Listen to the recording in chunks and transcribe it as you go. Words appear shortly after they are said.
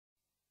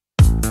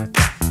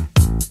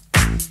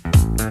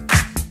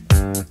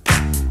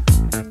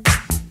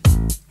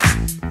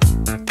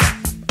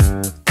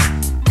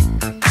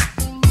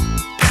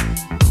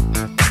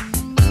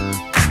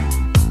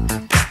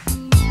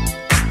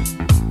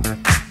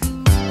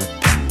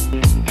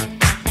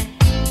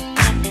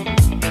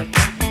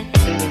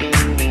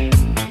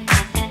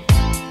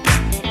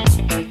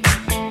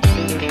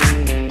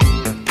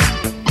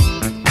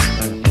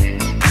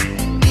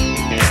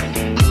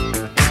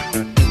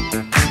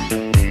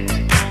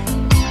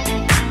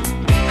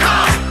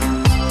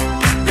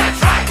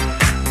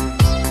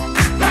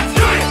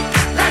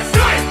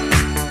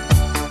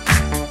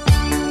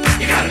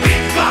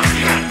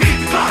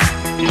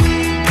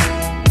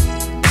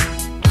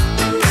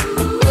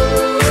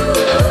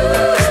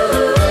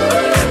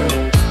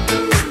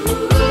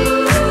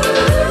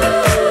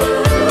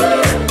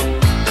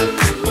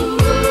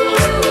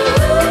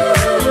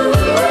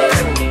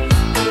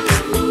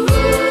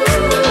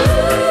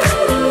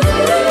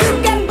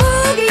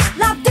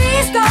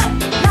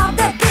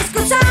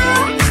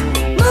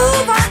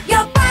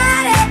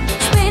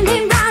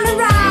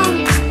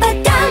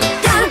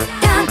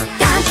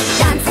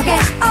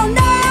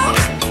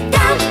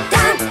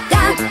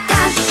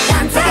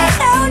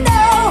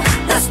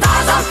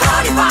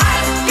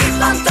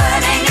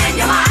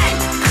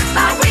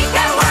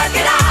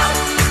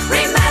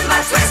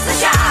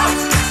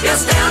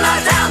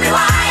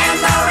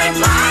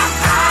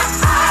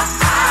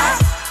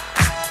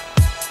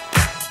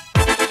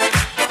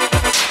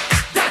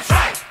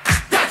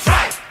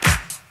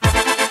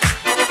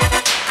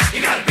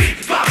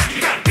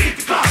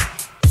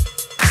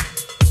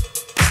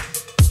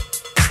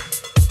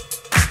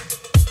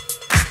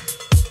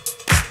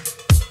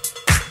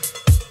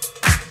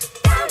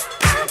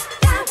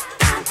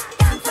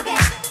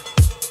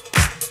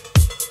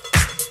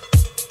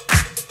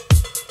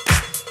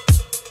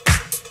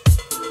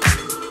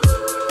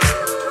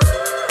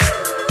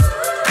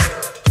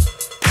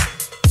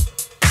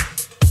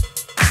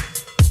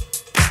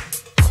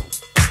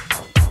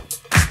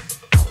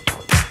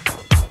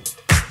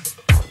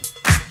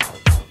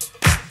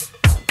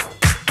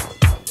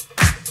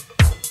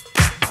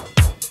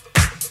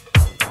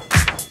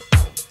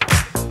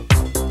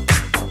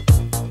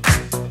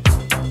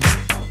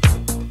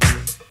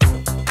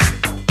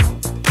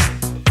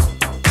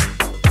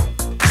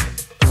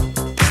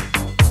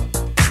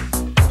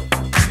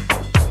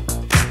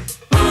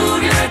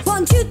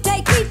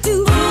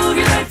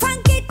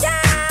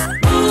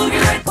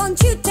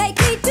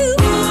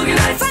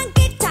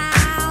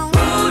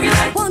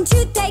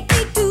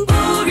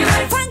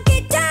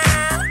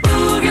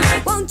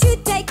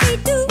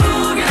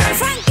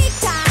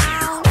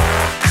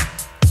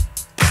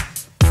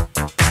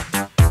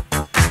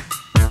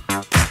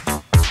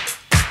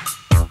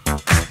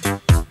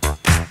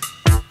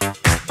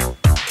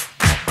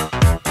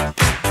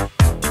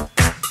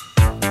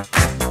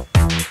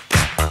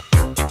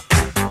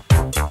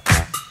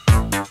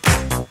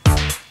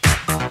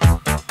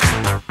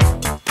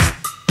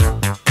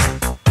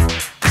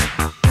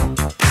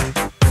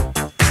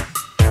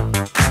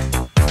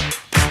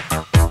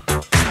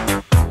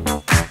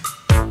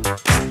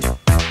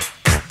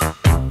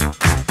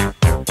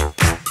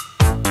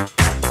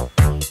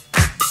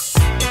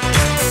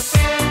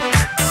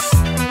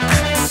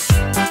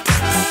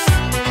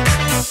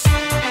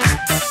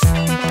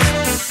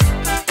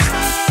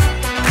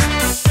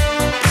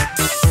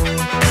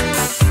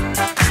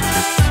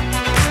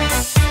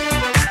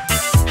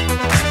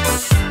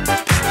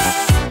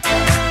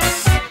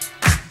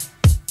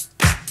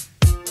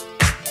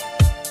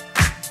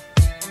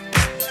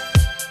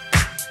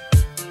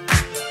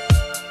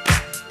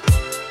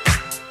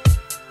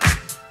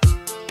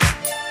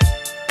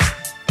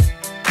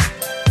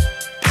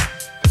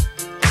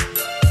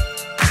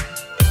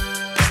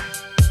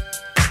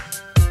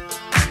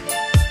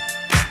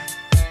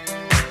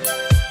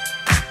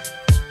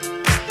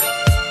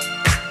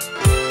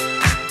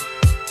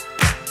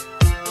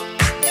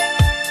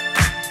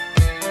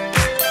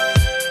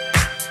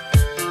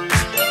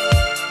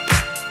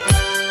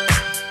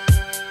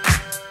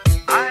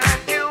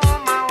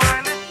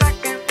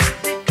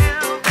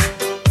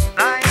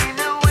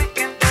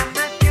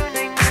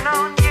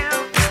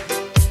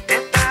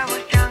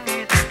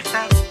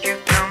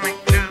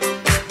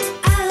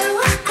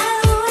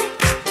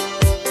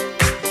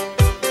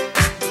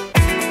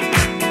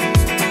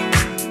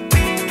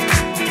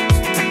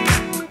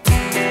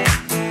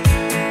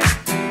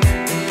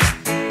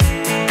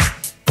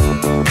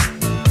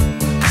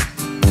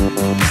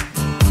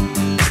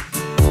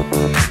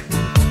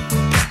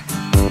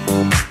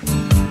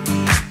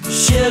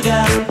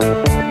sugar.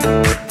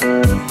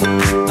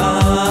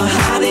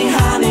 Honey,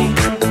 honey,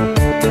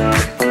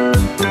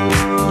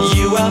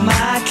 you are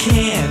my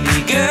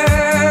candy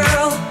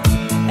girl,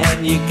 and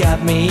you got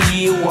me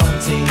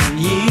wanting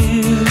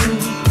you.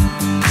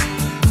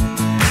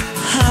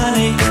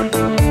 Honey,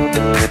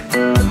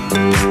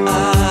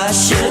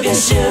 sugar,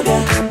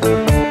 sugar,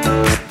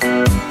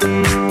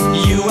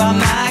 you are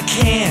my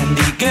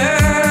candy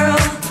girl,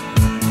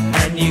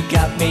 and you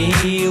got me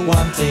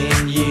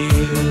wanting you.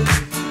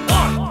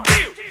 1, 2,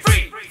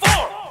 3,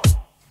 4.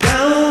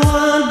 Don't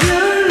want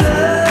your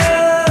love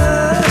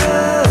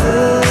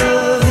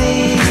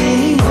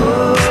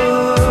anymore.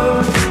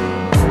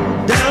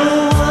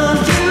 Don't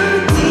want your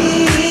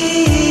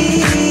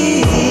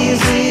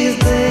kisses,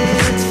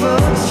 that's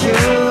for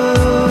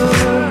sure.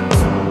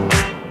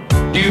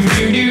 Do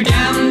do do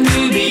down,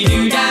 doobie do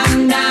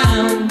down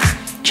down.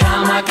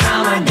 Chama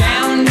chama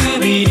down,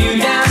 doobie do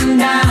down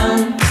down.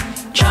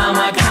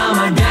 Chama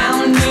chama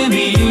down,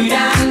 doobie do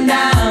down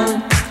down.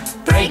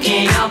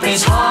 Breaking up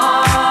is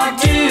hard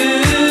to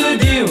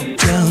do.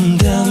 Dum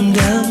dum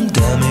dum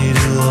dum it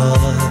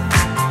all.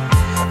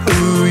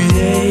 Ooh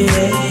yeah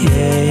yeah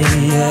yeah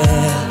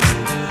yeah.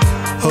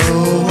 Oh,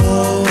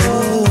 oh,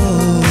 oh,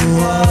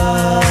 oh.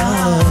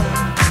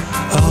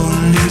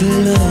 Only the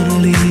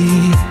lonely,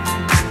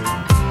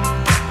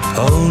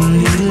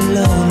 only the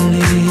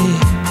lonely.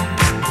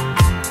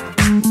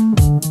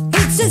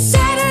 It's a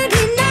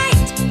Saturday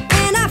night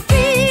and I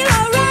feel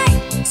alright,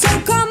 so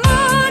come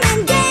on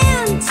and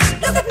dance.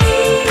 Look at me,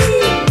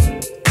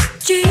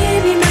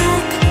 Jimmy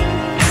Mac,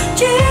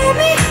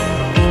 Jimmy,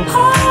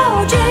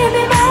 oh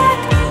Jimmy Mac,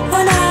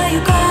 when are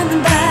you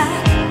coming back?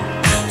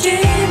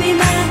 Jimmy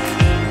Mac,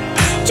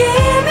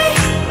 Jimmy,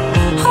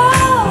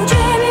 oh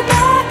Jimmy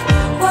Mac,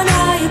 when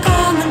are you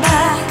coming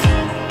back?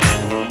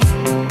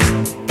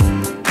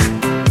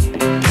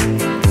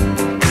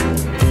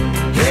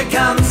 Here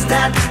comes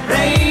that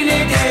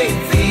rainy day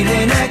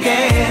feeling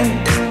again,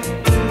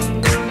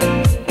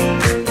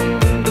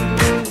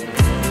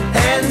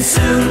 and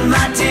soon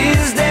my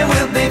tears they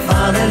will be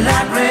falling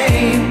like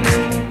rain.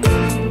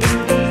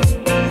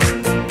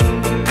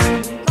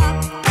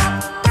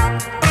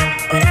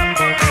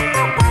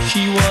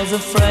 She was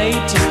afraid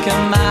to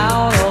come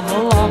out of the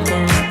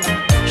locker.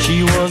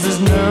 She was as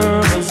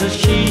nervous as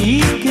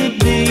she could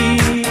be.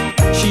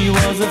 She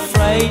was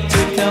afraid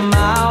to come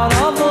out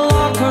of the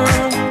locker.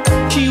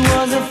 She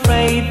was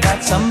afraid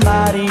that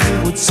somebody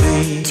would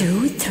see.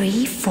 2,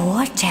 3,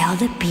 4, tell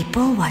the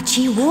people what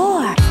she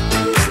wore.